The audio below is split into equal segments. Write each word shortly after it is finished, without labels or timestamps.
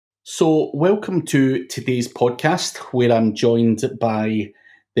So, welcome to today's podcast where I'm joined by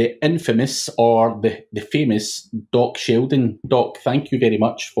the infamous or the famous Doc Sheldon. Doc, thank you very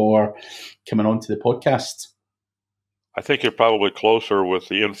much for coming on to the podcast. I think you're probably closer with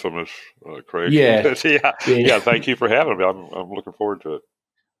the infamous, Craig. Yeah. Yeah. Thank you for having me. I'm looking forward to it.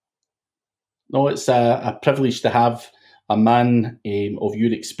 No, it's a privilege to have a man of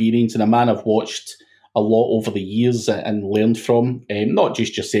your experience and a man I've watched a lot over the years and learned from. Not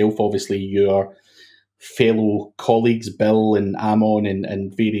just yourself, obviously, your fellow colleagues, Bill and Amon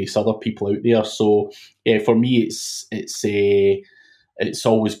and various other people out there. So, for me, it's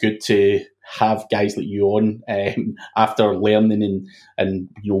always good to have guys like you on after learning and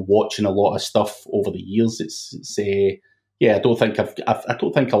watching a lot of stuff over the years. I don't think I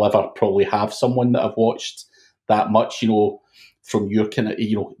don't think I'll ever probably have someone that I've watched that much, from your kind of,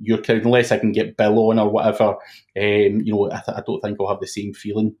 unless I can get Bill on or whatever. I don't think I'll have the same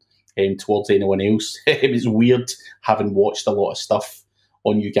feeling towards anyone else. It was weird having watched a lot of stuff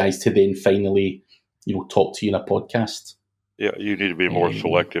on you guys to then finally, talk to you in a podcast. Yeah, you need to be more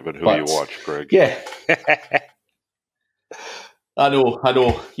selective in who you watch, Greg. Yeah. I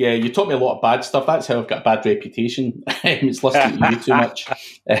know. Yeah, you taught me a lot of bad stuff. That's how I've got a bad reputation. It's listening to you too much.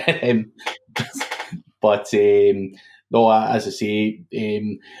 No, as I say,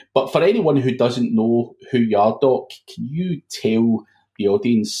 but for anyone who doesn't know who you are, Doc, can you tell the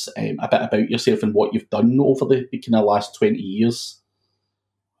audience a bit about yourself and what you've done over the kind of last 20 years?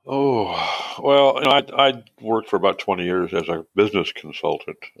 Oh, well, I worked for about 20 years as a business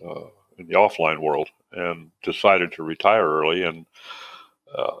consultant in the offline world and decided to retire early. And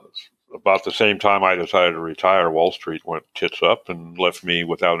about the same time I decided to retire, Wall Street went tits up and left me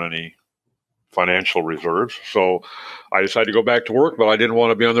without any financial reserves. So I decided to go back to work, but I didn't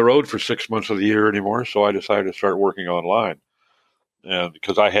want to be on the road for 6 months of the year anymore. So I decided to start working online. And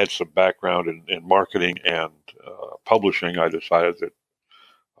because I had some background in marketing and publishing, I decided that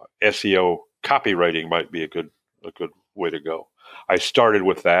SEO copywriting might be a good way to go. I started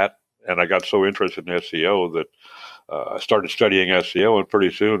with that, and I got so interested in SEO that I started studying SEO, and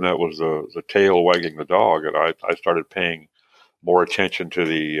pretty soon that was the tail wagging the dog, and I started paying more attention to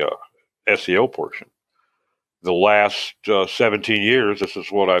the SEO portion. The last 17 years, this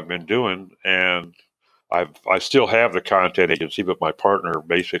is what I've been doing, and I still have the content agency, but my partner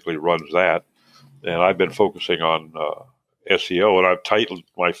basically runs that, and I've been focusing on SEO, and I've tightened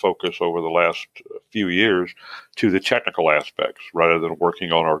my focus over the last few years to the technical aspects rather than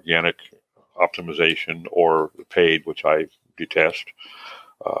working on organic optimization or the paid, which I detest.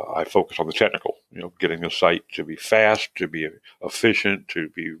 I focus on the technical, getting the site to be fast, to be efficient, to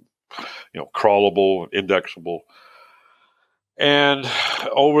be, crawlable and indexable. And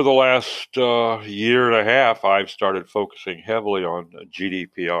over the last year and a half, I've started focusing heavily on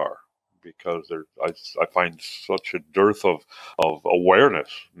GDPR because I find such a dearth of awareness.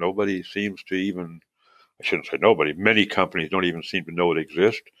 Nobody seems to even, I shouldn't say nobody, many companies don't even seem to know it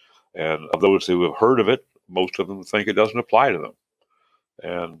exists. And of those who have heard of it, most of them think it doesn't apply to them.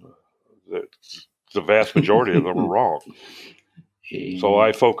 And the vast majority of them are wrong. So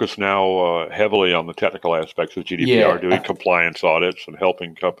I focus now heavily on the technical aspects of GDPR, doing compliance audits and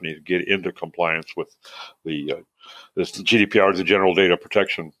helping companies get into compliance with the GDPR, the General Data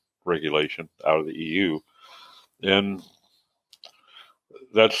Protection Regulation out of the EU. And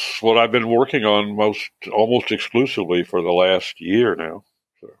that's what I've been working on almost exclusively for the last year now.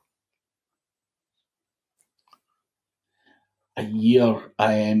 So. A year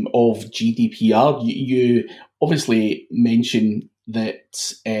of GDPR. You obviously mentioned that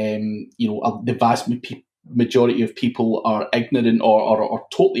the vast majority of people are ignorant or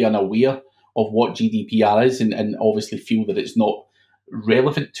totally unaware of what GDPR is, and obviously feel that it's not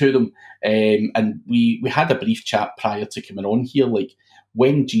relevant to them. And we had a brief chat prior to coming on here. Like,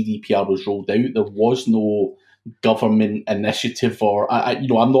 when GDPR was rolled out, there was no government initiative, or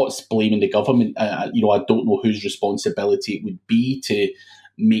I'm not blaming the government. I don't know whose responsibility it would be to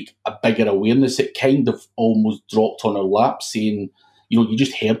make a bigger awareness. It kind of almost dropped on our lap, saying, you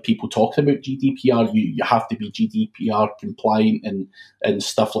just heard people talking about GDPR. You have to be GDPR compliant and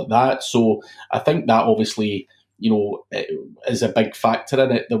stuff like that. So I think that obviously, is a big factor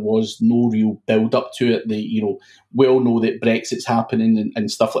in it. There was no real build up to it. We all know that Brexit's happening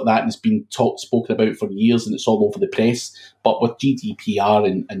and stuff like that, and it's been spoken about for years, and it's all over the press. But with GDPR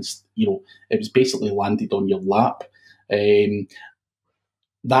and it was basically landed on your lap.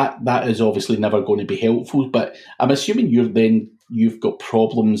 That is obviously never going to be helpful. But I'm assuming you've got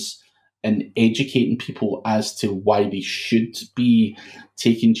problems and educating people as to why they should be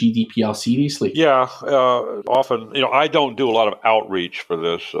taking GDPR seriously? Yeah, often, I don't do a lot of outreach for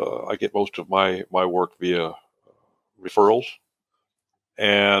this. I get most of my work via referrals,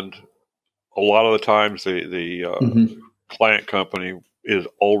 and a lot of the times the client company is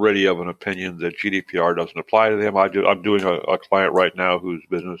already of an opinion that GDPR doesn't apply to them. I'm doing a client right now whose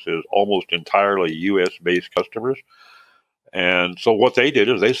business is almost entirely U.S.-based customers. And so what they did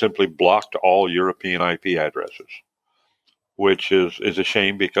is they simply blocked all European IP addresses, which is a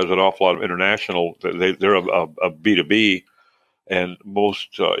shame because an awful lot of international, they're a B2B, and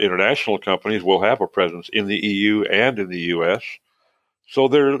most international companies will have a presence in the EU and in the US. So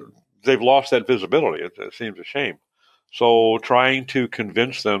they've lost that visibility. It seems a shame. So trying to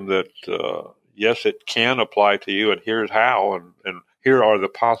convince them that, yes, it can apply to you, and here's how, and here are the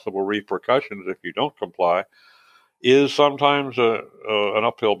possible repercussions if you don't comply, is sometimes an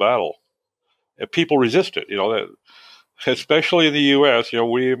uphill battle. And people resist it, especially in the U.S.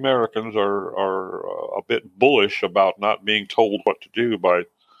 We Americans are a bit bullish about not being told what to do by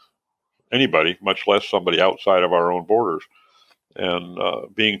anybody, much less somebody outside of our own borders. And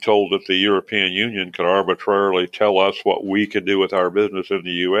being told that the European Union could arbitrarily tell us what we could do with our business in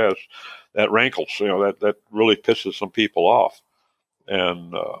the U.S., that rankles. That really pisses some people off.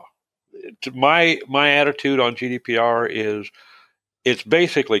 And my attitude on GDPR is it's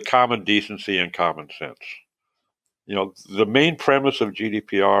basically common decency and common sense. The main premise of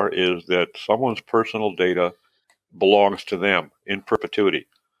GDPR is that someone's personal data belongs to them in perpetuity.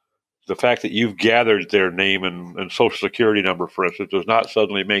 The fact that you've gathered their name and social security number, for instance, does not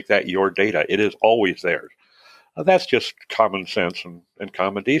suddenly make that your data. It is always theirs. Now, that's just common sense and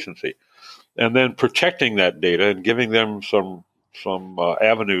common decency. And then protecting that data and giving them some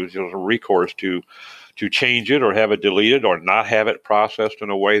avenues, some recourse to change it or have it deleted or not have it processed in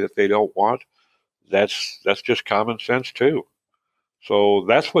a way that they don't want. That's just common sense too. So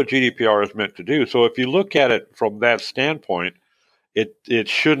that's what GDPR is meant to do. So if you look at it from that standpoint, it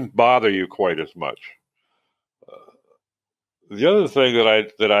shouldn't bother you quite as much. The other thing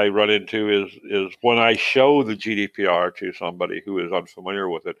that I run into is when I show the GDPR to somebody who is unfamiliar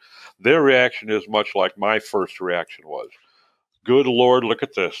with it, their reaction is much like my first reaction was. Good Lord, look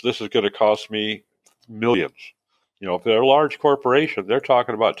at this. This is going to cost me millions. If they're a large corporation, they're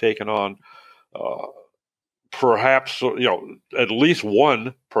talking about taking on perhaps, at least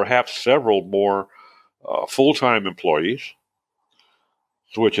one, perhaps several more full-time employees,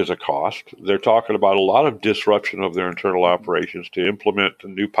 which is a cost. They're talking about a lot of disruption of their internal operations to implement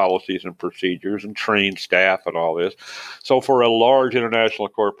new policies and procedures and train staff and all this. So for a large international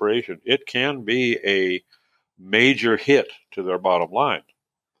corporation, it can be a major hit to their bottom line.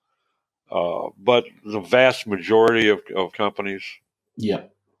 But the vast majority of companies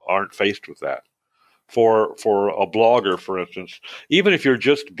aren't faced with that. For a blogger, for instance, even if you're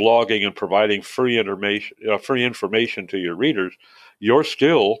just blogging and providing free information to your readers, you're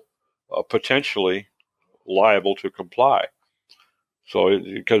still potentially liable to comply. So,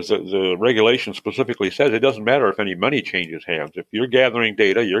 because the regulation specifically says it doesn't matter if any money changes hands. If you're gathering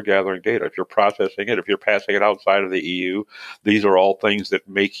data, you're gathering data. If you're processing it, if you're passing it outside of the EU, these are all things that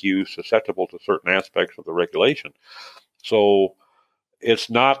make you susceptible to certain aspects of the regulation. So it's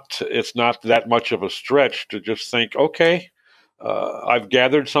not that much of a stretch to just think, okay, I've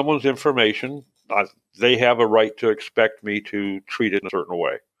gathered someone's information. They have a right to expect me to treat it in a certain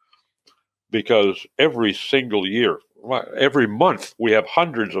way. Because every single year, every month, we have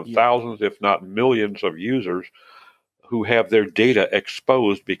hundreds of thousands, if not millions of users who have their data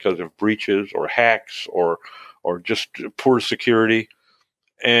exposed because of breaches or hacks or just poor security.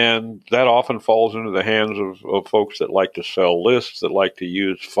 And that often falls into the hands of folks that like to sell lists, that like to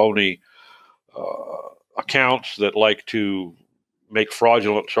use phony accounts, that like to make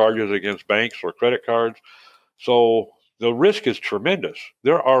fraudulent charges against banks or credit cards. So the risk is tremendous.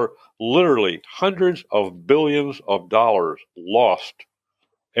 There are literally hundreds of billions of dollars lost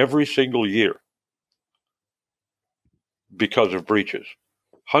every single year because of breaches.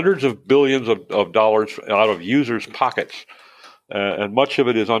 Hundreds of billions of dollars out of users' pockets, and much of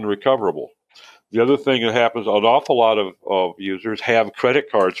it is unrecoverable. The other thing that happens, an awful lot of users have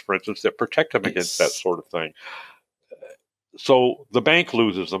credit cards, for instance, that protect them against that sort of thing. So the bank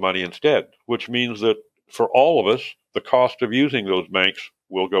loses the money instead, which means that for all of us, the cost of using those banks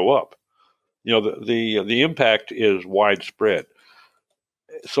will go up. The impact is widespread.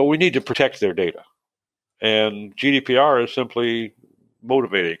 So we need to protect their data. And GDPR is simply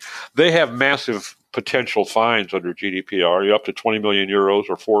motivating. They have massive potential fines under GDPR, up to 20 million euros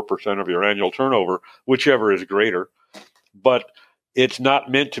or 4% of your annual turnover, whichever is greater. But it's not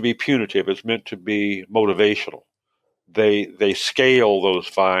meant to be punitive. It's meant to be motivational. They scale those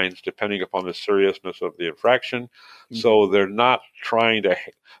fines depending upon the seriousness of the infraction. Mm-hmm. So they're not trying to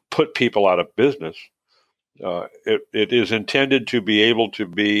put people out of business. It is intended to be able to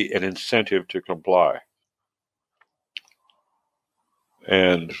be an incentive to comply.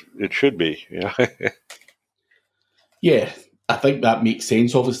 And it should be. Yeah. Yeah, I think that makes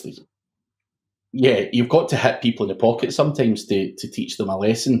sense, obviously. Yeah, you've got to hit people in the pocket sometimes to teach them a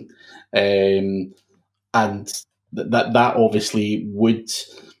lesson. And that obviously would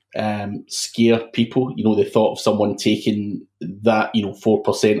scare people. The thought of someone taking that,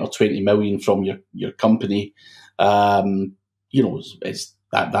 4% or 20 million from your company, that's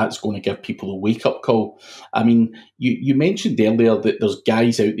going to give people a wake up call. I mean, you mentioned earlier that there's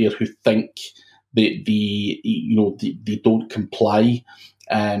guys out there who think that they don't comply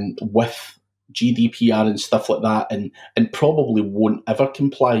with GDPR and stuff like that, and probably won't ever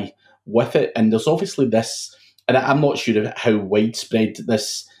comply with it. And there's obviously this, and I'm not sure how widespread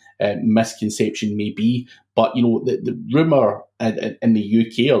this misconception may be, but the rumour in the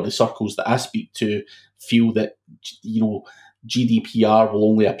UK, or the circles that I speak to, feel that GDPR will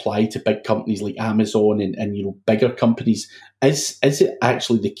only apply to big companies like Amazon and bigger companies. Is it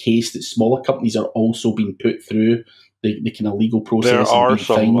actually the case that smaller companies are also being put through the kind of legal process? There are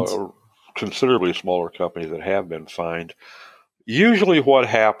some considerably smaller companies that have been fined. Usually what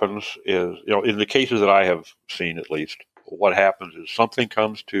happens is, in the cases that I have seen at least, what happens is something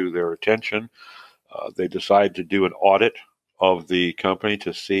comes to their attention. They decide to do an audit of the company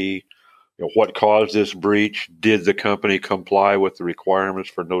to see what caused this breach. Did the company comply with the requirements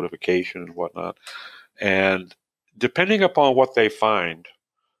for notification and whatnot? And depending upon what they find,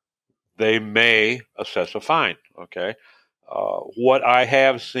 they may assess a fine, okay? What I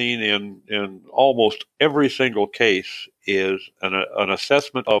have seen in almost every single case is an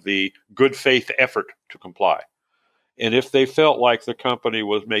assessment of the good faith effort to comply. And if they felt like the company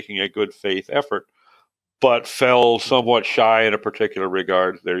was making a good faith effort, but fell somewhat shy in a particular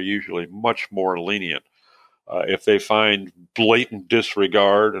regard, they're usually much more lenient. If they find blatant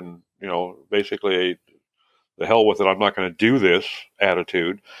disregard and, basically the hell with it, I'm not going to do this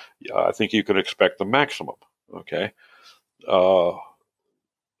attitude, I think you can expect the maximum, okay?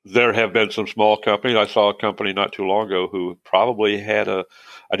 There have been some small companies. I saw a company not too long ago who probably had I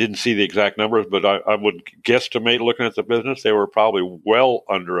didn't see the exact numbers, but I would guesstimate, looking at the business, they were probably well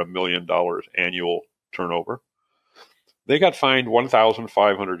under $1 million annual turnover. They got fined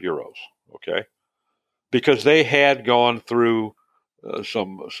 1,500 euros, okay? Because they had gone through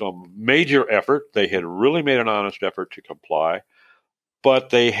some major effort. They had really made an honest effort to comply,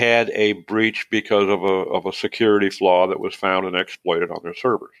 but they had a breach because of a security flaw that was found and exploited on their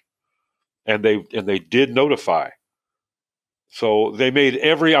servers. And they did notify. So they made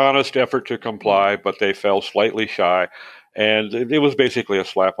every honest effort to comply, but they fell slightly shy. And it was basically a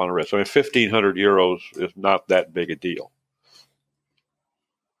slap on the wrist. I mean, 1,500 euros is not that big a deal.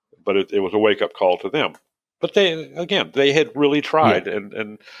 But it was a wake-up call to them. But they had really tried. Yeah.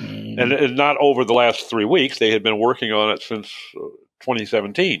 And not over the last 3 weeks. They had been working on it since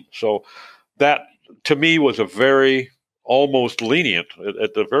 2017. So that, to me, was a very almost lenient,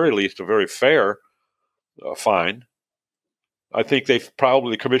 at the very least, a very fair fine. I think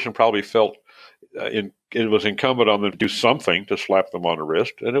the commission probably felt it was incumbent on them to do something to slap them on the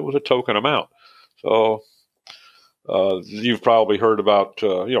wrist, and it was a token amount. So you've probably heard about,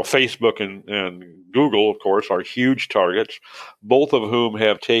 Facebook and Google, of course, are huge targets, both of whom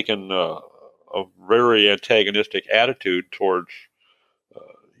have taken a very antagonistic attitude towards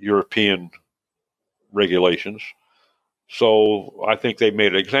European regulations. So I think they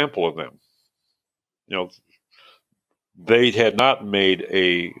made an example of them. They had not made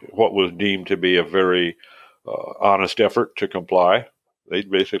what was deemed to be a very honest effort to comply. They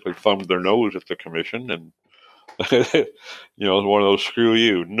basically thumbed their nose at the commission and, it's one of those screw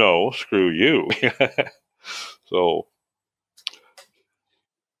you. No, screw you. So.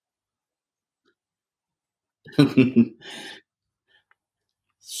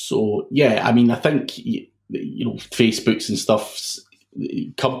 So, yeah, I mean, I think, Facebooks and stuff,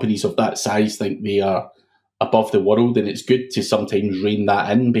 companies of that size think they are above the world, and it's good to sometimes rein that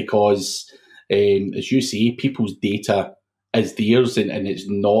in because, as you say, people's data is theirs, and it's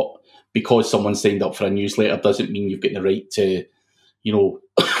not because someone signed up for a newsletter doesn't mean you've got the right to,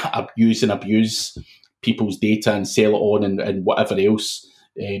 use and abuse people's data and sell it on and whatever else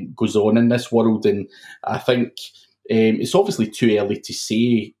goes on in this world. And I think it's obviously too early to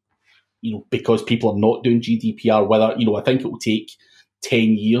say, because people are not doing GDPR, whether, I think it will take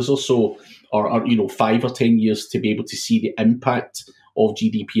 10 years or so, or 5 or 10 years, to be able to see the impact of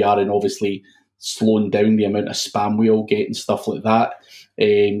GDPR, and obviously slowing down the amount of spam we all get and stuff like that.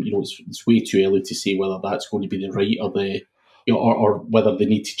 It's way too early to say whether that's going to be the right or the or whether they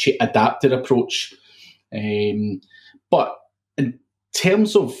need to adapt their approach. But in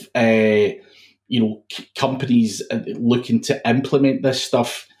terms of companies looking to implement this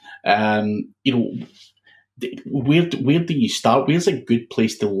stuff, where do you start? Where's a good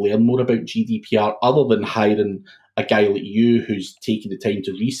place to learn more about GDPR other than hiring a guy like you who's taking the time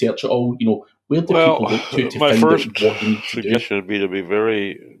to research it all? Where do people look to my find first out what they need to suggestion would be to be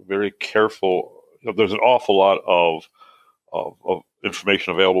very, very careful. There's an awful lot of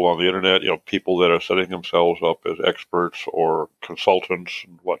information available on the internet. People that are setting themselves up as experts or consultants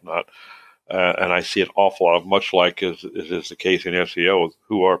and whatnot. And I see an awful lot of, much like is the case in SEO,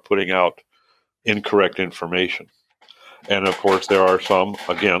 who are putting out incorrect information. And of course, there are some,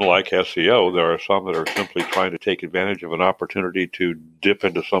 again, like SEO, there are some that are simply trying to take advantage of an opportunity to dip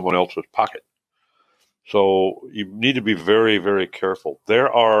into someone else's pocket. So you need to be very, very careful.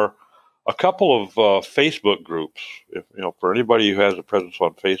 There are a couple of Facebook groups. For anybody who has a presence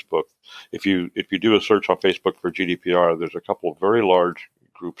on Facebook, if you do a search on Facebook for GDPR, there's a couple of very large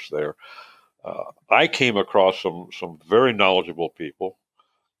groups there. I came across some very knowledgeable people.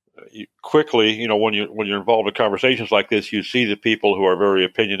 Quickly, when you're involved in conversations like this, you see the people who are very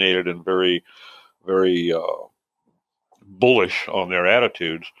opinionated and very, very bullish on their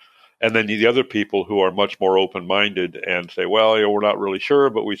attitudes, and then the other people who are much more open-minded and say, well, we're not really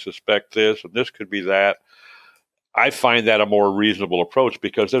sure, but we suspect this, and this could be that. I find that a more reasonable approach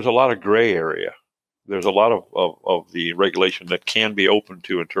because there's a lot of gray area. There's a lot of the regulation that can be open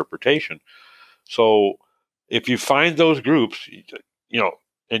to interpretation. So if you find those groups,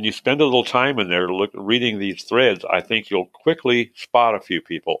 and you spend a little time in there reading these threads, I think you'll quickly spot a few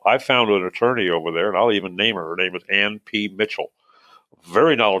people. I found an attorney over there, and I'll even name her. Her name is Ann P. Mitchell.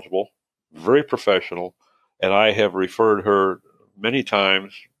 Very knowledgeable, very professional, and I have referred her many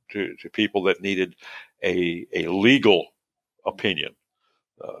times to people that needed a legal opinion.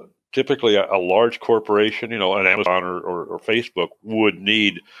 Typically, a large corporation, an Amazon or Facebook, would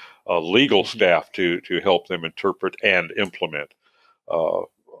need legal staff to help them interpret and implement. A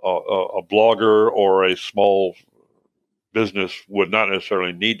blogger or a small business would not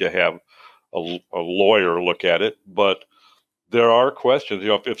necessarily need to have a lawyer look at it, but there are questions.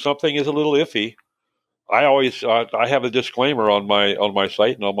 If something is a little iffy, I have a disclaimer on my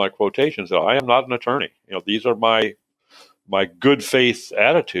site and on my quotations that I am not an attorney. These are my good faith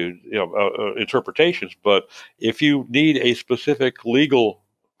attitude, interpretations. But if you need a specific legal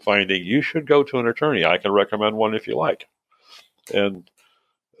finding, you should go to an attorney. I can recommend one if you like. And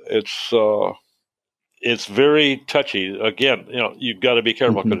it's very touchy. Again, you've got to be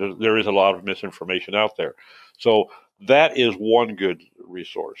careful because there is a lot of misinformation out there. So that is one good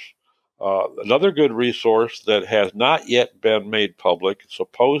resource. Another good resource that has not yet been made public,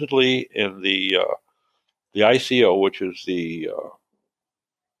 supposedly in the ICO, which is the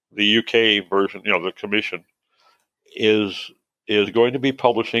UK version, the Commission, is going to be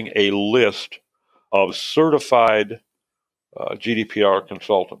publishing a list of certified GDPR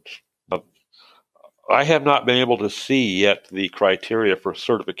consultants. Now, I have not been able to see yet the criteria for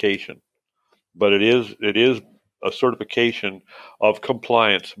certification, but it is a certification of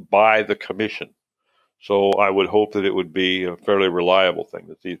compliance by the Commission. So I would hope that it would be a fairly reliable thing,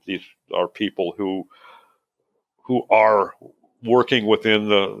 that these are people who are working within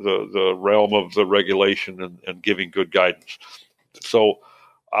the realm of the regulation and giving good guidance. So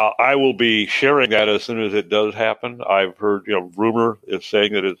I will be sharing that as soon as it does happen. I've heard, rumor is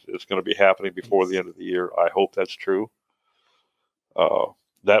saying that it's going to be happening before the end of the year. I hope that's true.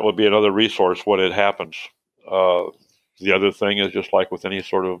 That would be another resource when it happens. The other thing is, just like with any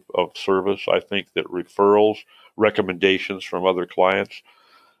sort of service, I think that referrals, recommendations from other clients,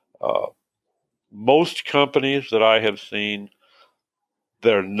 most companies that I have seen,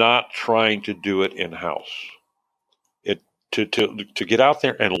 they're not trying to do it in-house. To get out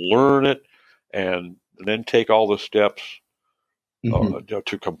there and learn it and then take all the steps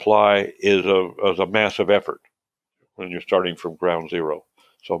to comply is a massive effort when you're starting from ground zero.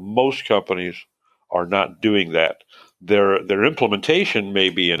 So most companies are not doing that. Their implementation may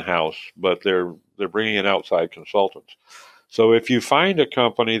be in-house, but they're bringing in outside consultants. So if you find a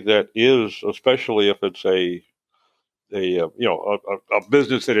company that is, especially if it's a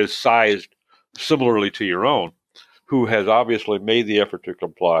business that is sized similarly to your own, who has obviously made the effort to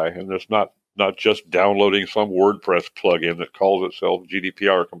comply, and it's not just downloading some WordPress plugin that calls itself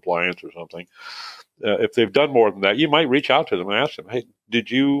GDPR compliance or something. if they've done more than that, you might reach out to them and ask them, hey,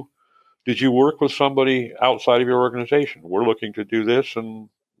 did you work with somebody outside of your organization? We're looking to do this, and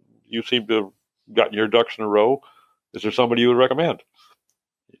you seem to have gotten your ducks in a row. Is there somebody you would recommend?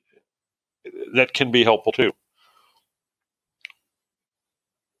 That can be helpful too.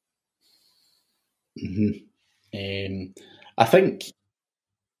 I think,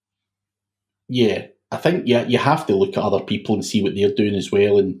 yeah, you have to look at other people and see what they're doing as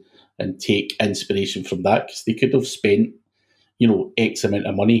well, and take inspiration from that, because they could have spent, X amount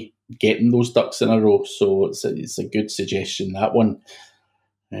of money getting those ducks in a row. So it's a good suggestion, that one.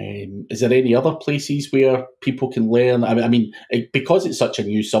 Is there any other places where people can learn? I mean, because it's such a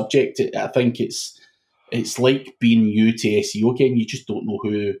new subject, I think it's like being new to SEO again. You just don't know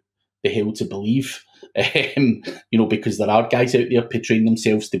who the hell to believe, because there are guys out there portraying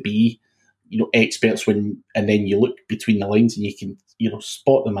themselves to be, experts, and then you look between the lines and you can,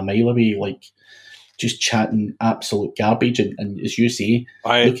 spot them a mile away, like just chatting absolute garbage. And as you say,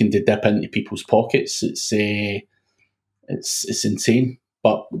 looking to dip into people's pockets, it's insane.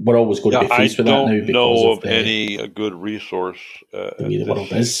 But we're always going to be faced with that now. I don't know of any good resource at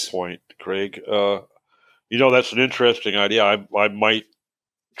this point, Craig. That's an interesting idea. I might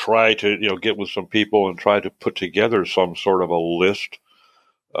try to, get with some people and try to put together some sort of a list.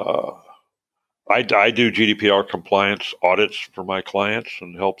 I do GDPR compliance audits for my clients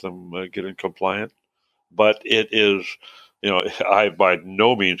and help them get in compliant. But it is, I by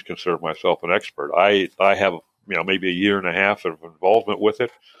no means consider myself an expert. I have, maybe a year and a half of involvement with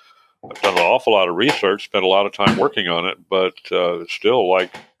it. I've done an awful lot of research, spent a lot of time working on it, but it's still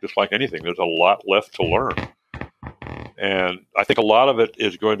just like anything, there's a lot left to learn. And I think a lot of it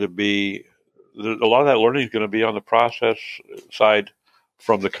is going to be, a lot of that learning is going to be on the process side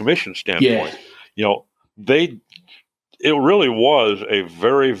from the commission standpoint. Yeah. It really was a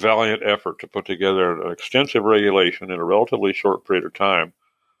very valiant effort to put together an extensive regulation in a relatively short period of time.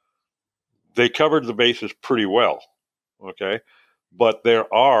 They covered the bases pretty well, okay? But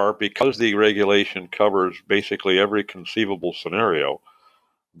because the regulation covers basically every conceivable scenario,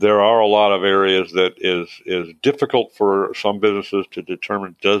 there are a lot of areas that is difficult for some businesses to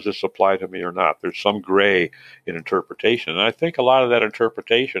determine, does this apply to me or not? There's some gray in interpretation. And I think a lot of that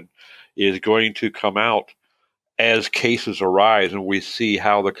interpretation is going to come out as cases arise and we see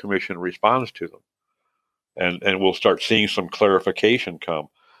how the commission responds to them. And we'll start seeing some clarification come.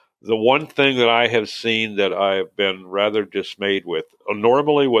 The one thing that I have seen that I've been rather dismayed with,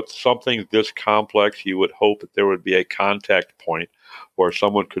 normally with something this complex, you would hope that there would be a contact point where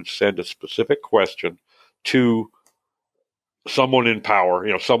someone could send a specific question to someone in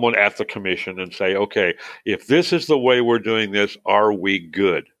power, someone at the commission, and say, okay, if this is the way we're doing this, are we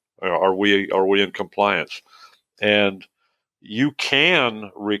good? Are we in compliance? And you can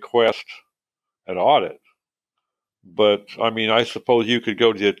request an audit. But I suppose you could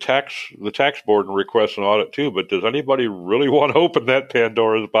go to the tax board and request an audit too. But does anybody really want to open that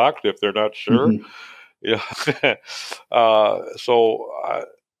Pandora's box if they're not sure? Mm-hmm. Yeah.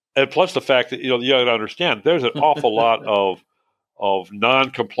 And plus the fact that you got to understand there's an awful lot of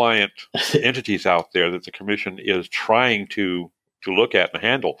non-compliant entities out there that the commission is trying to look at and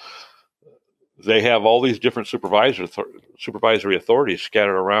handle. They have all these different supervisory authorities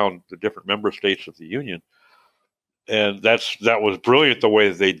scattered around the different member states of the union. And that was brilliant the way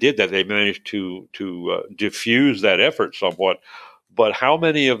that they did that. They managed to diffuse that effort somewhat. But how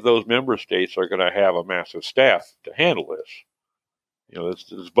many of those member states are going to have a massive staff to handle this?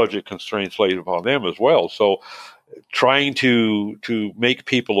 There's budget constraints laid upon them as well. So trying to make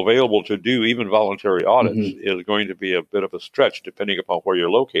people available to do even voluntary audits mm-hmm. is going to be a bit of a stretch depending upon where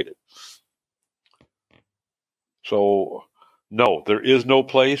you're located. So no, there is no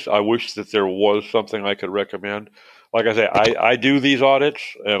place. I wish that there was something I could recommend. Like I say, I do these audits,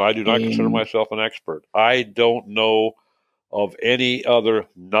 and I do not consider myself an expert. I don't know of any other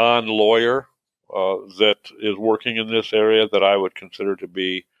non-lawyer that is working in this area that I would consider to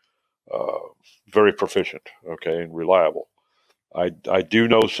be very proficient, okay, and reliable. I do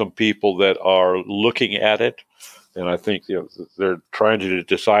know some people that are looking at it, and I think they're trying to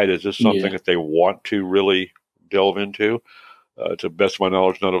decide, is this something that they want to really delve into? To the best of my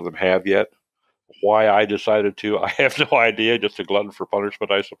knowledge, none of them have yet. Why I decided to, I have no idea. Just a glutton for punishment,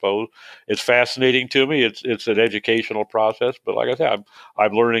 I suppose. It's fascinating to me. It's an educational process, but like I said,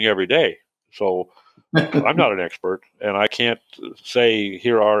 I'm learning every day. So I'm not an expert, and I can't say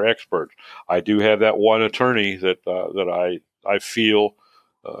here are experts. I do have that one attorney that I feel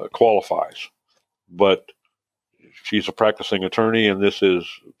qualifies, but she's a practicing attorney, and this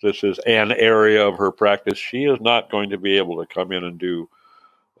is an area of her practice. She is not going to be able to come in and do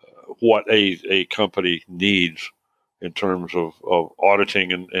what a company needs in terms of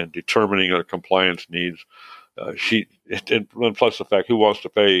auditing and determining their compliance needs. And plus the fact, who wants to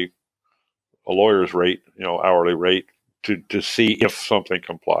pay a lawyer's rate, hourly rate, to see if something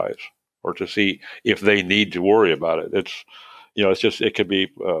complies or to see if they need to worry about it. It could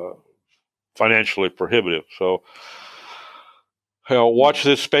be financially prohibitive. So, watch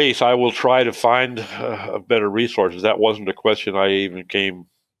this space. I will try to find better resources. That wasn't a question I even came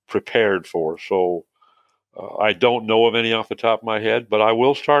prepared for. So I don't know of any off the top of my head, but I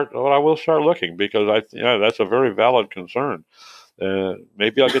will start looking, because that's a very valid concern.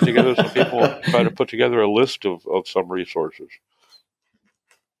 Maybe I'll get together some people and try to put together a list of some resources.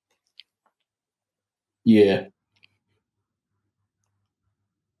 Yeah.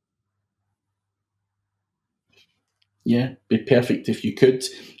 Yeah, be perfect if you could.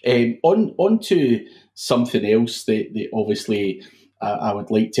 On to something else that obviously I would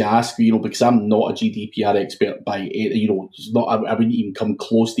like to ask you, because I'm not a GDPR expert by, it's not, I wouldn't even come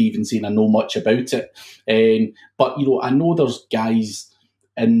close to even saying I know much about it. But I know there's guys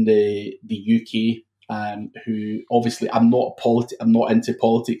in the UK who, obviously, I'm not into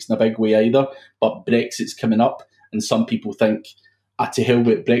politics in a big way either, but Brexit's coming up, and some people think, to hell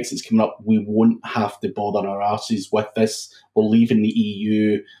with Brexit's coming up, we won't have to bother our arses with this. We're leaving the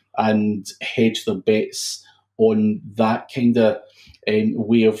EU, and hedge their bets on that kind of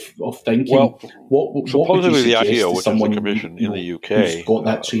way of thinking. Well, what supposedly the ITO, which is the commission in the UK, got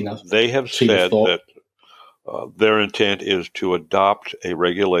that they have said that their intent is to adopt a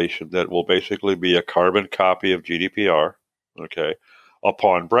regulation that will basically be a carbon copy of GDPR, okay,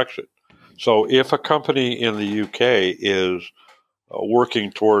 upon Brexit. So if a company in the UK is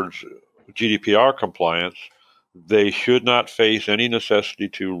working towards GDPR compliance, they should not face any necessity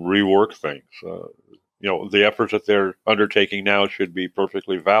to rework things. The efforts that they're undertaking now should be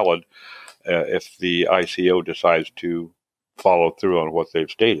perfectly valid if the ICO decides to follow through on what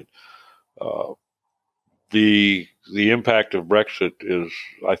they've stated. The impact of Brexit is,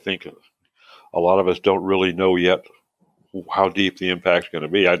 I think, a lot of us don't really know yet how deep the impact is going to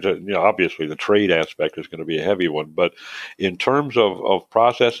be. Obviously, the trade aspect is going to be a heavy one, but in terms of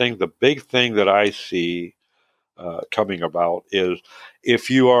processing, the big thing that I see coming about is, if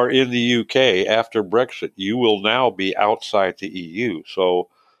you are in the UK after Brexit, you will now be outside the EU. So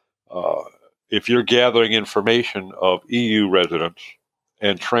if you're gathering information of EU residents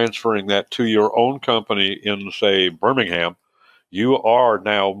and transferring that to your own company in, say, Birmingham, you are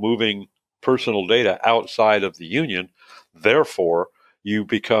now moving personal data outside of the union. Therefore, you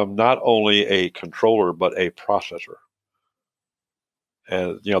become not only a controller, but a processor.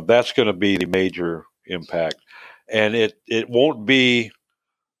 And, that's going to be the major impact. And it won't be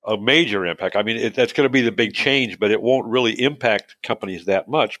a major impact. I mean, that's going to be the big change, but it won't really impact companies that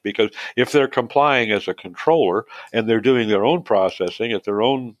much, because if they're complying as a controller and they're doing their own processing at their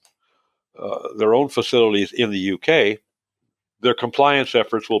own facilities in the UK, their compliance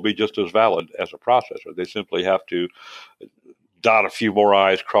efforts will be just as valid as a processor. They simply have to dot a few more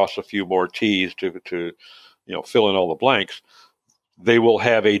I's, cross a few more T's to fill in all the blanks. They will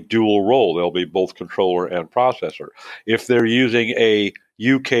have a dual role. They'll be both controller and processor. If they're using a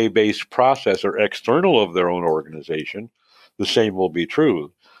UK-based processor external of their own organization, the same will be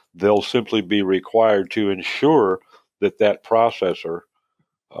true. They'll simply be required to ensure that processor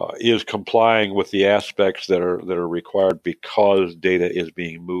is complying with the aspects that are required, because data is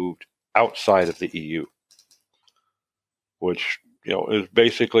being moved outside of the EU, which is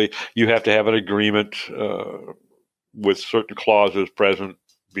basically, you have to have an agreement with certain clauses present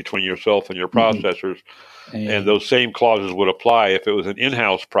between yourself and your processors. And those same clauses would apply if it was an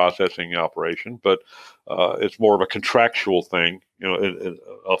in-house processing operation, but it's more of a contractual thing,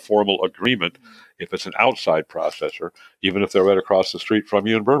 a formal agreement if it's an outside processor, even if they're right across the street from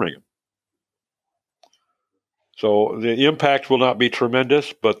you in Birmingham. So the impact will not be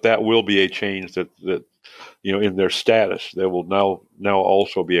tremendous, but that will be a change that in their status, they will now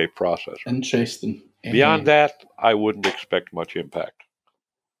also be a processor. Interesting. Beyond that, I wouldn't expect much impact.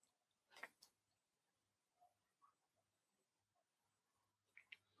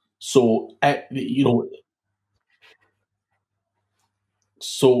 So,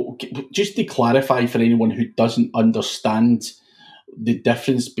 so just to clarify for anyone who doesn't understand the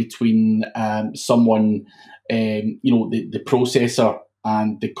difference between someone, the processor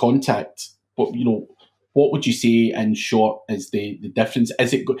and the contact, what would you say in short is the difference?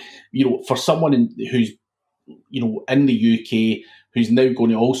 Is it, for someone who's, in the UK, who's now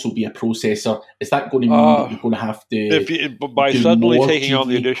going to also be a processor, is that going to mean that you're going to have to by do suddenly more taking on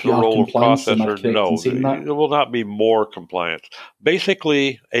the additional GDPR role of compliance? Am I processor, correct in no, saying that? there will not be more compliance.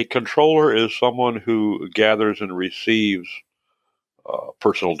 Basically, a controller is someone who gathers and receives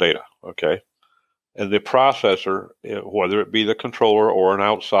personal data, okay? And the processor, whether it be the controller or an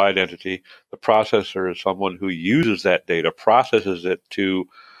outside entity, the processor is someone who uses that data, processes it to,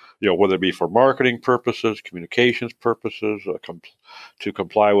 whether it be for marketing purposes, communications purposes, to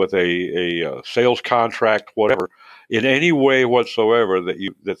comply with a sales contract, whatever, in any way whatsoever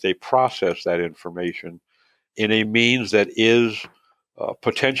that they process that information in a means that is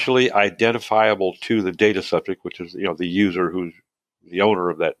potentially identifiable to the data subject, which is the user who's the owner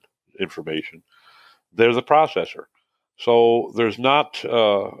of that information. They're the processor. So there's not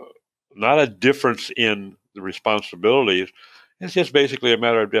a difference in the responsibilities. It's just basically a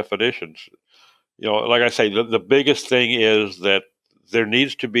matter of definitions. Like I say, the biggest thing is that there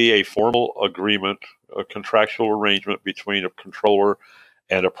needs to be a formal agreement, a contractual arrangement between a controller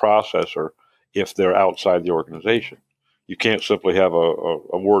and a processor if they're outside the organization. You can't simply have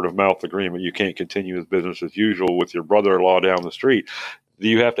a word of mouth agreement. You can't continue with business as usual with your brother-in-law down the street.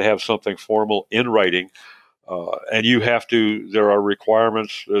 You have to have something formal in writing, and there are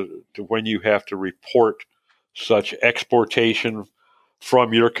requirements to when you have to report such exportation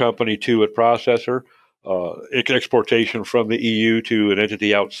from your company to a processor, exportation from the EU to an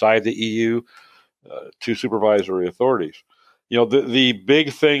entity outside the EU, to supervisory authorities. The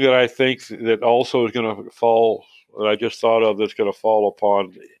big thing that I think that also is going to fall, that I just thought of, that's going to fall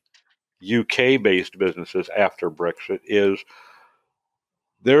upon UK-based businesses after Brexit is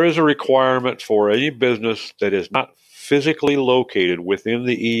there is a requirement for any business that is not physically located within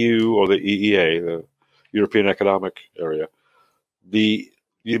the EU or the EEA, the European Economic Area.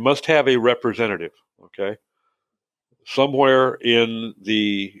 You must have a representative, okay, somewhere in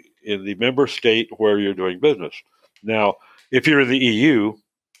the member state where you're doing business. Now, if you're in the EU,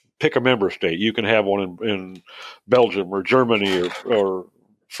 pick a member state. You can have one in Belgium or Germany or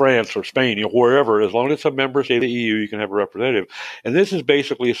France or Spain, wherever. As long as it's a member state of the EU, you can have a representative. And this is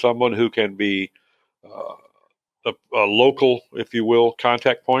basically someone who can be a local, if you will,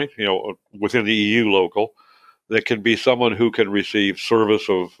 contact point, within the EU local. That can be someone who can receive service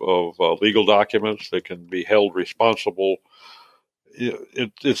of legal documents. They can be held responsible.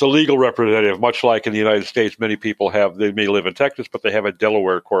 It's a legal representative, much like in the United States, many people they may live in Texas, but they have a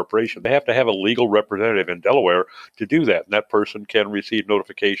Delaware corporation. They have to have a legal representative in Delaware to do that. And that person can receive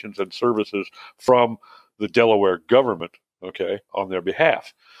notifications and services from the Delaware government, okay, on their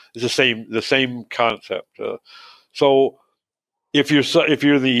behalf. It's the same concept. So if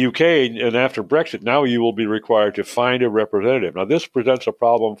you're in the UK and after Brexit, now you will be required to find a representative. Now, this presents a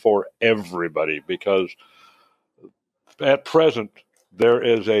problem for everybody because at present there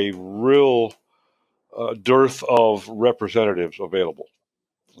is a real dearth of representatives available.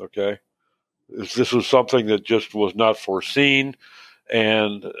 Okay, this is something that just was not foreseen,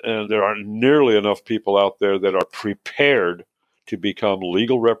 and there aren't nearly enough people out there that are prepared to become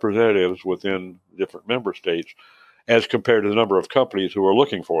legal representatives within different member states as compared to the number of companies who are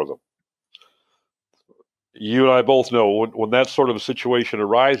looking for them. You and I both know when that sort of a situation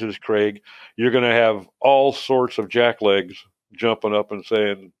arises, Craig, you're going to have all sorts of jacklegs jumping up and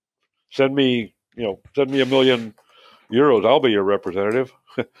saying, send me €1,000,000. I'll be your representative.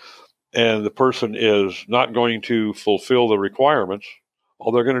 And the person is not going to fulfill the requirements.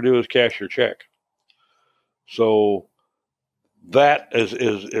 All they're going to do is cash your check. So that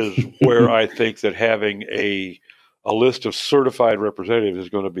is where I think that having a list of certified representatives is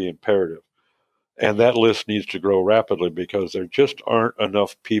going to be imperative. And that list needs to grow rapidly because there just aren't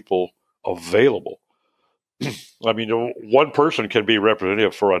enough people available. I mean, one person can be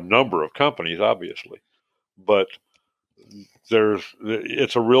representative for a number of companies, obviously, but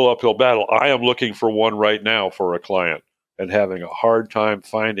it's a real uphill battle. I am looking for one right now for a client and having a hard time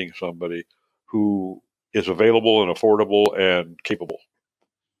finding somebody who is available and affordable and capable.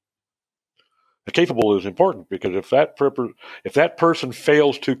 The capable is important because if that person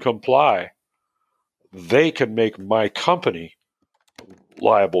fails to comply, they can make my company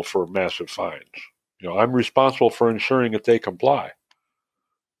liable for massive fines. I'm responsible for ensuring that they comply.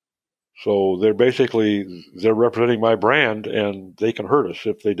 So they're representing my brand, and they can hurt us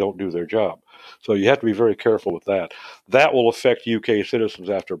if they don't do their job. So you have to be very careful with that. That will affect UK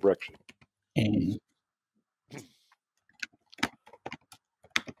citizens after Brexit.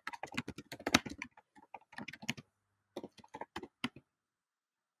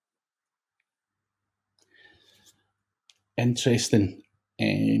 Interesting.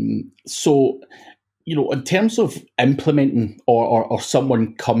 So in terms of implementing or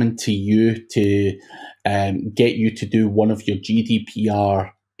someone coming to you to get you to do one of your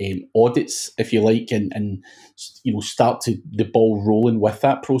GDPR audits, if you like, and start the ball rolling with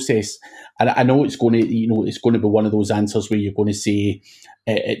that process. And I know it's going to, it's going to be one of those answers where you're going to say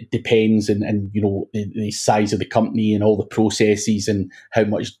it depends, and the size of the company and all the processes and how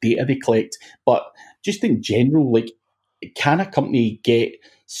much data they collect. But just in general, like, can a company get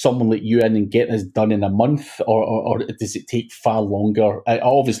someone like you in and get this done in a month, or does it take far longer?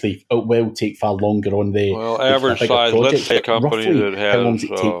 Obviously, it will take far longer on the average bigger size. projects. Let's say a company roughly, that has how long does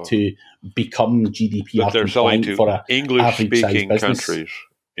it take to become GDPR that they're selling compliant to for an English-speaking average size business? countries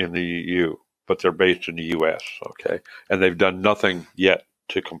in the EU, but they're based in the U.S. Okay, and they've done nothing yet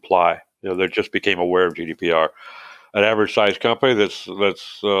to comply. They just became aware of GDPR. An average size company that's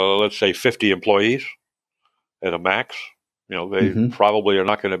let's say 50 employees at a max. They probably are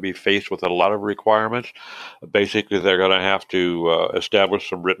not going to be faced with a lot of requirements. Basically, they're going to have to establish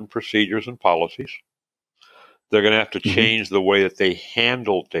some written procedures and policies. They're going to have to change the way that they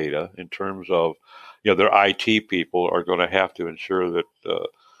handle data in terms of, their IT people are going to have to ensure that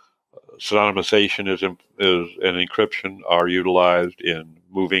pseudonymization and encryption are utilized in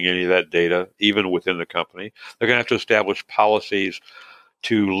moving any of that data, even within the company. They're going to have to establish policies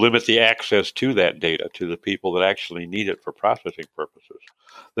to limit the access to that data to the people that actually need it for processing purposes.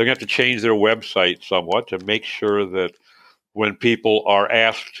 They're going to have to change their website somewhat to make sure that when people are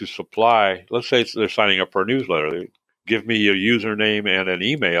asked to supply, let's say they're signing up for a newsletter, give me a username and an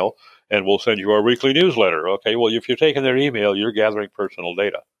email, and we'll send you our weekly newsletter. Okay, well, if you're taking their email, you're gathering personal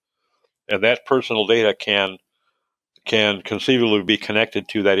data. And that personal data can conceivably be connected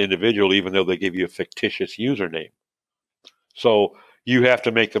to that individual, even though they give you a fictitious username. So you have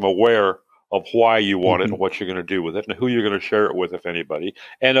to make them aware of why you want it and what you're going to do with it and who you're going to share it with, if anybody,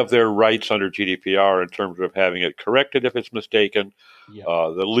 and of their rights under GDPR in terms of having it corrected if it's mistaken,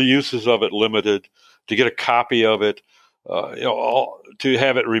 the uses of it limited, to get a copy of it, to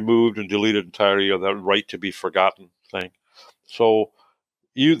have it removed and deleted entirely, that right to be forgotten thing. So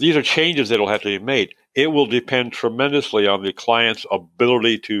these are changes that will have to be made. It will depend tremendously on the client's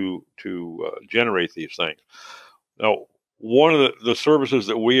ability to generate these things. Now, one of the services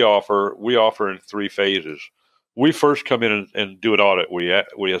that we offer in 3 phases. We first come in and do an audit.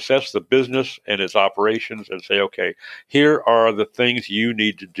 We assess the business and its operations and say, okay, here are the things you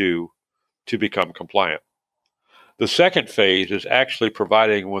need to do to become compliant. The second phase is actually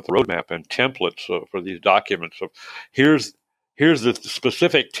providing with a roadmap and templates for these documents of here's the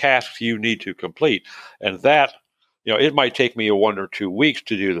specific tasks you need to complete. And that, it might take me 1 or 2 weeks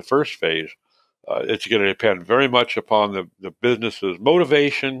to do the first phase. It's going to depend very much upon the business's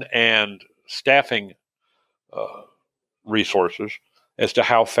motivation and staffing resources as to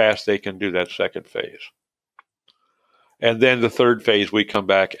how fast they can do that second phase. And then the third phase, we come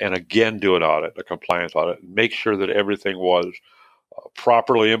back and again do an audit, a compliance audit, make sure that everything was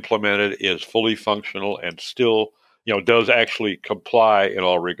properly implemented, is fully functional, and still, does actually comply in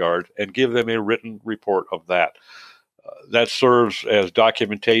all regards, and give them a written report of that. That serves as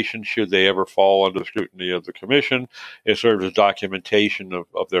documentation should they ever fall under the scrutiny of the commission. It serves as documentation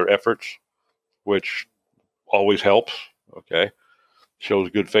of their efforts, which always helps. Okay, shows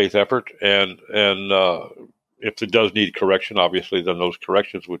good faith effort, and if it does need correction, obviously, then those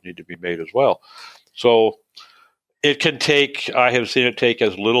corrections would need to be made as well. So it can take. I have seen it take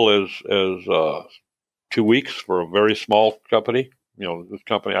as little as 2 weeks for a very small company. This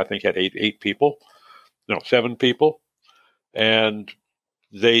company I think had eight people, 7 people. And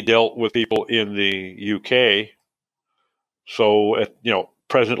they dealt with people in the UK. So,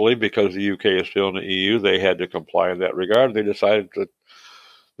 presently, because the UK is still in the EU, they had to comply in that regard. They decided that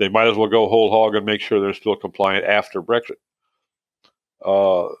they might as well go whole hog and make sure they're still compliant after Brexit.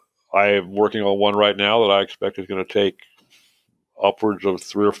 I am working on one right now that I expect is going to take upwards of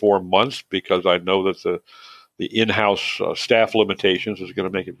 3 or 4 months, because I know that the in-house staff limitations is going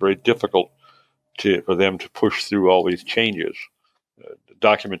to make it very difficult for them to push through all these changes.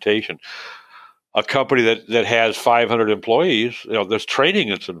 Documentation. A company that has 500 employees, there's training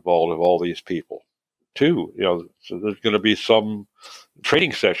that's involved of all these people too. So there's going to be some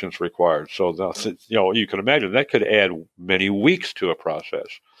training sessions required. So you can imagine that could add many weeks to a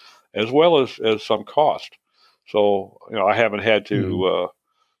process, as well as some cost. So I haven't had to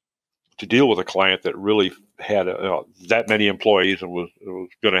deal with a client that really had that many employees and was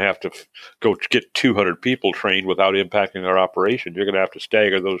going to have to go get 200 people trained without impacting their operation. You're going to have to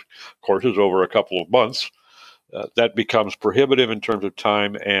stagger those courses over a couple of months. That becomes prohibitive in terms of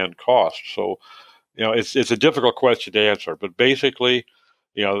time and cost. So, it's a difficult question to answer, but basically,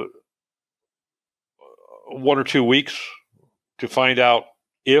 1 or 2 weeks to find out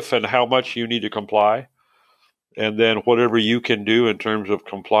if and how much you need to comply. And then whatever you can do in terms of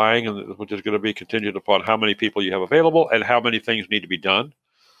complying, and which is going to be contingent upon how many people you have available and how many things need to be done.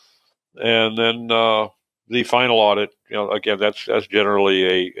 And then the final audit, again, that's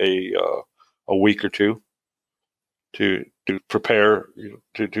generally a week or two to prepare,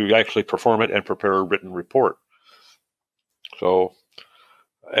 to actually perform it and prepare a written report. So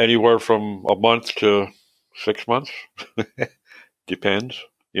anywhere from a month to 6 months depends.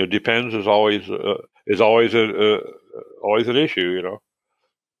 Depends is always always an issue.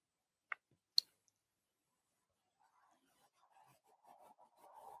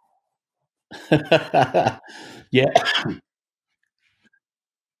 Yeah,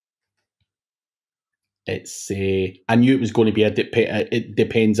 it's. I knew it was going to be it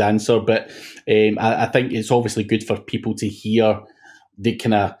depends answer, but I think it's obviously good for people to hear the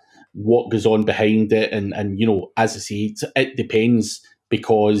kind of what goes on behind it, and as I say, it depends,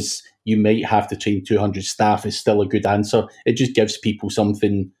 because you might have to train 200 staff is still a good answer. It just gives people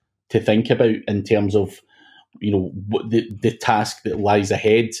something to think about in terms of what the task that lies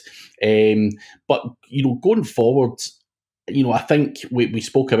ahead. But going forward, I think we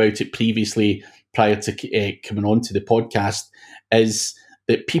spoke about it previously prior to coming on to the podcast, is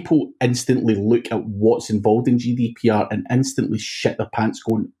that people instantly look at what's involved in GDPR and instantly shit their pants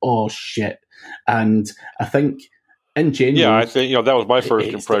going, oh shit. And I think in general, yeah, I think that was my first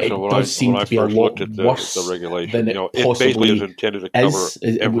impression when I first looked at the regulation. It basically is intended to cover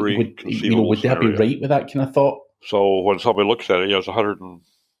every conceivable would that be scenario. right with that kind of thought? So when somebody looks at it, it's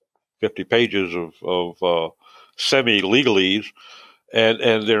 150 pages of semi-legalese,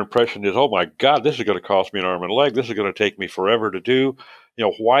 and their impression is, oh my God, this is going to cost me an arm and a leg. This is going to take me forever to do.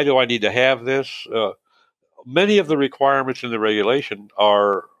 Why do I need to have this? Many of the requirements in the regulation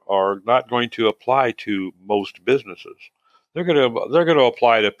are not going to apply to most businesses. They're going to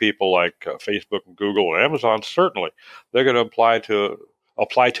apply to people like Facebook and Google and Amazon. Certainly, they're going to apply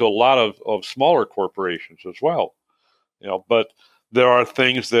to a lot of smaller corporations as well. But there are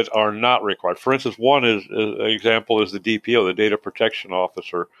things that are not required. For instance, one example is the DPO, the Data Protection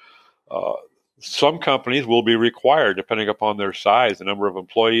Officer. Some companies will be required, depending upon their size, the number of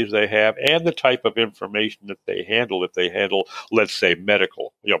employees they have, and the type of information that they handle. If they handle, let's say,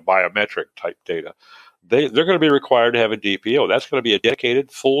 medical, biometric type data, they're going to be required to have a DPO. That's going to be a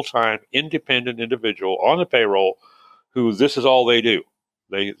dedicated, full-time, independent individual on the payroll who this is all they do.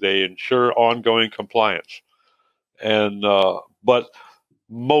 They ensure ongoing compliance. And but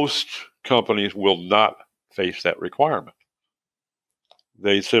most companies will not face that requirement.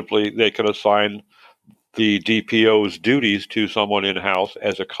 They can assign the DPO's duties to someone in-house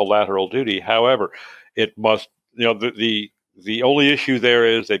as a collateral duty. However, it must, the only issue there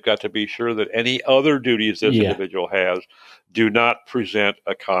is they've got to be sure that any other duties this individual has do not present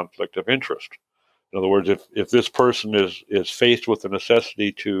a conflict of interest. In other words, if this person is faced with the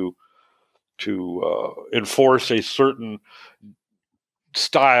necessity to enforce a certain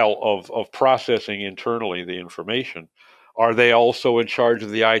style of processing internally the information, are they also in charge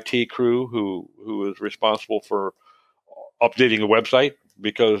of the IT crew who is responsible for updating the website?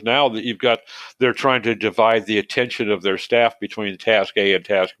 Because now that they're trying to divide the attention of their staff between task A and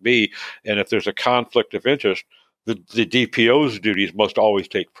task B, and if there's a conflict of interest, the DPO's duties must always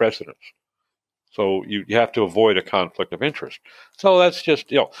take precedence. So you have to avoid a conflict of interest. So that's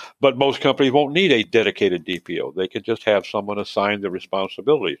just, but most companies won't need a dedicated DPO. They could just have someone assign the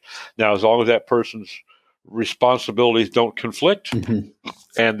responsibilities. Now, as long as that person's responsibilities don't conflict,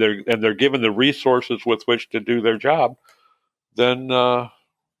 and they're given the resources with which to do their job, then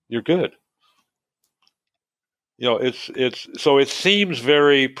you're good. So it seems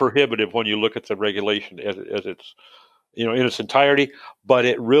very prohibitive when you look at the regulation as it's in its entirety, but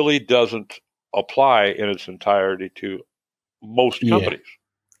it really doesn't apply in its entirety to most companies.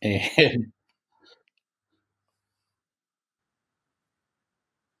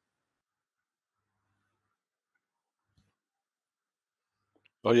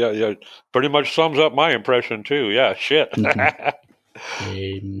 Oh yeah, pretty much sums up my impression too. Yeah, shit.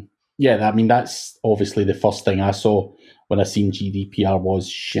 Yeah, I mean, that's obviously the first thing I saw when I seen GDPR was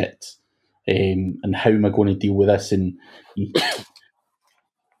shit. And how am I going to deal with this? And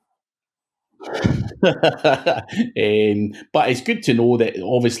but it's good to know that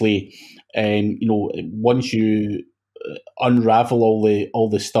obviously, once you unravel all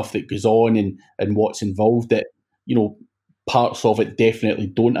the stuff that goes on and what's involved, that parts of it definitely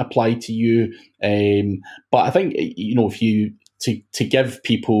don't apply to you. But I think if you to give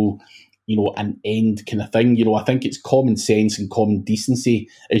people an end kind of thing. I think it's common sense and common decency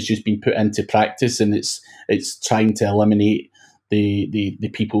is just being put into practice, and it's trying to eliminate the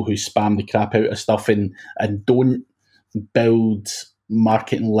people who spam the crap out of stuff and don't build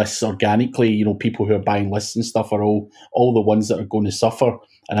marketing lists organically. People who are buying lists and stuff are all the ones that are going to suffer,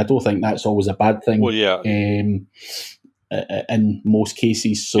 and I don't think that's always a bad thing. Well, yeah. In most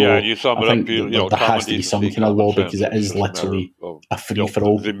cases, so yeah, you sum it I think up. there has to be some kind of law, because it is literally a free for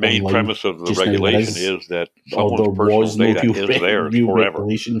all. The main premise of the regulation is that someone's personal data is theirs forever.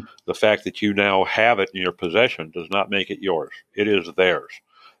 Regulation. The fact that you now have it in your possession does not make it yours. It is theirs,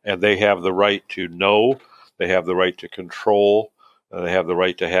 and they have the right to know. They have the right to control. They have the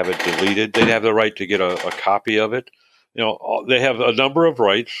right to have it deleted. They have the right to get a copy of it. They have a number of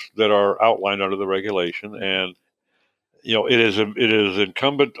rights that are outlined under the regulation, and it is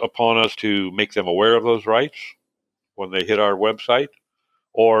incumbent upon us to make them aware of those rights when they hit our website,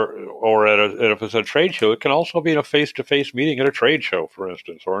 or if it's a trade show. It can also be in a face-to-face meeting at a trade show, for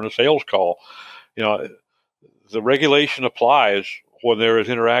instance, or in a sales call. The regulation applies when there is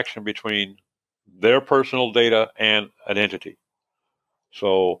interaction between their personal data and an entity.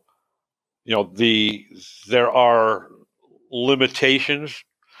 So, there are limitations.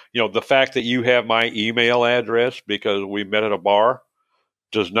 The fact that you have my email address because we met at a bar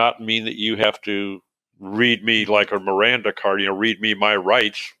does not mean that you have to read me like a Miranda card, read me my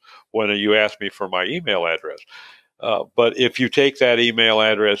rights when you ask me for my email address. But if you take that email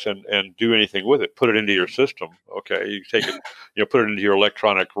address and do anything with it, put it into your system, okay, you take it, put it into your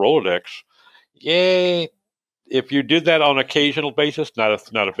electronic Rolodex, yay. If you did that on an occasional basis, not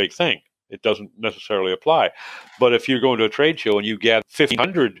a big thing. It doesn't necessarily apply. But if you're going to a trade show and you get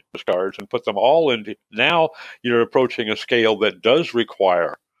 1,500 cards and put them all into, now you're approaching a scale that does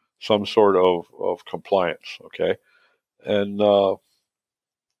require some sort of compliance, okay? And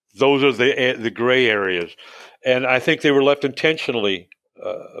those are the gray areas. And I think they were left intentionally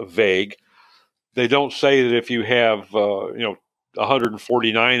vague. They don't say that if you have,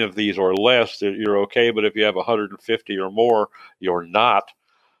 149 of these or less, that you're okay, but if you have 150 or more, you're not.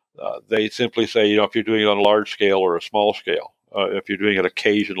 They simply say, if you're doing it on a large scale or a small scale, if you're doing it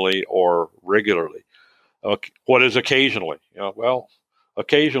occasionally or regularly. What is occasionally? Well,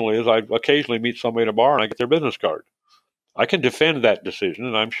 occasionally is I occasionally meet somebody in a bar and I get their business card. I can defend that decision,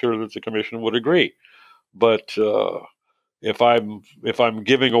 and I'm sure that the commission would agree. But if I'm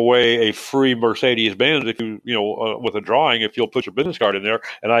giving away a free Mercedes Benz, if with a drawing, if you'll put your business card in there,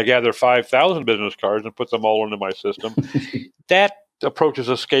 and I gather 5,000 business cards and put them all into my system, that approaches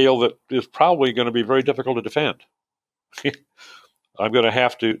a scale that is probably going to be very difficult to defend. I'm going to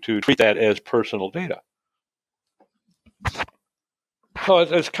have to treat that as personal data. So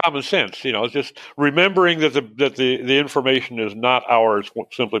it's common sense, It's just remembering that the information is not ours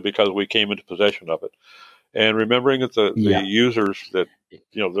simply because we came into possession of it, and remembering that the users that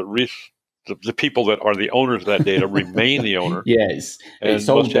the people that are the owners of that data remain the owner. Yes, and it's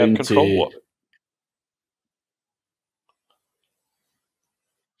all must have control of it.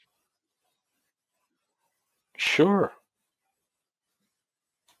 Sure.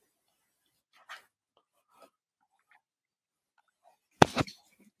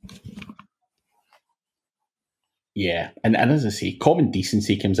 Yeah, and as I say, common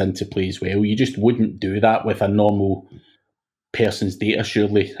decency comes into play as well. You just wouldn't do that with a normal person's data,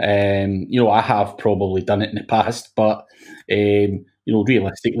 surely. I have probably done it in the past, but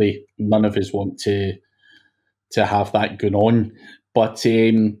realistically, none of us want to have that going on. But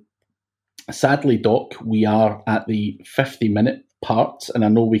sadly, Doc, we are at the 50-minute part, and I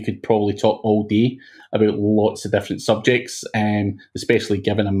know we could probably talk all day about lots of different subjects, especially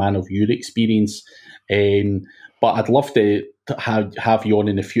given a man of your experience. But I'd love to have you on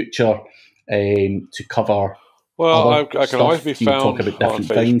in the future to cover. Well, I can always be found talk about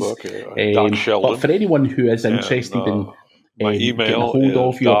different on Facebook, things. Doc Sheldon. But for anyone who is interested in my getting email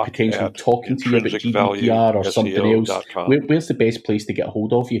hold of you or doc potentially talking to you about GDPR or something else, where's the best place to get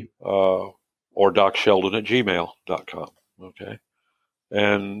hold of you? Or DocSheldon@gmail.com. Okay.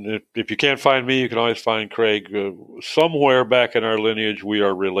 And if you can't find me, you can always find Craig. Somewhere back in our lineage, we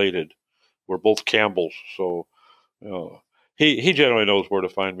are related. We're both Campbells, so he generally knows where to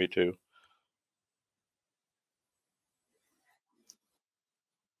find me too.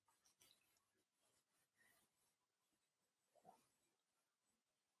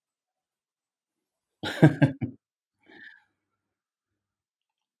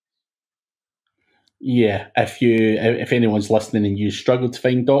 Yeah, if anyone's listening and you struggle to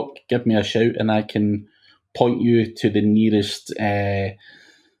find Doc, give me a shout and I can point you to the nearest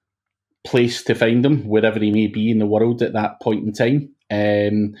place to find him, wherever he may be in the world at that point in time.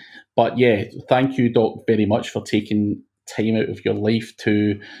 But yeah, thank you, Doc, very much for taking time out of your life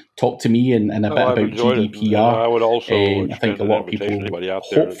to talk to me and a bit I've about enjoyed it, and GDPR. I would also I think extend a an lot of invitation to people anybody out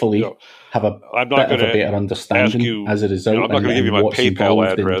there. hopefully have a I'm bit not going of a to better ask understanding you. as a result I'm not going to give you and my what's PayPal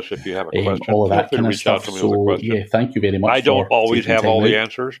involved in address if you have a question. all of Feel that free to kind of reach out stuff. to me with a So question. yeah, thank you very much I don't for always taking have time all the out.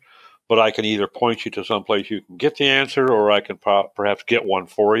 answers, but I can either point you to someplace you can get the answer, or I can perhaps get one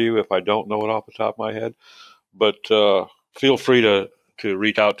for you if I don't know it off the top of my head. But feel free to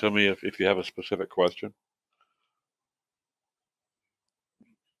reach out to me if you have a specific question.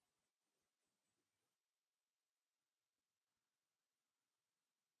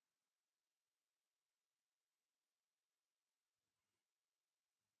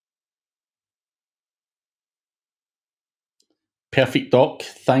 Perfect, Doc.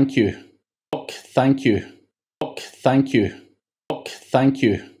 Thank you. Doc, thank you. Doc, thank you. Doc, thank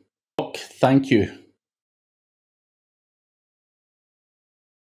you. Doc, thank you.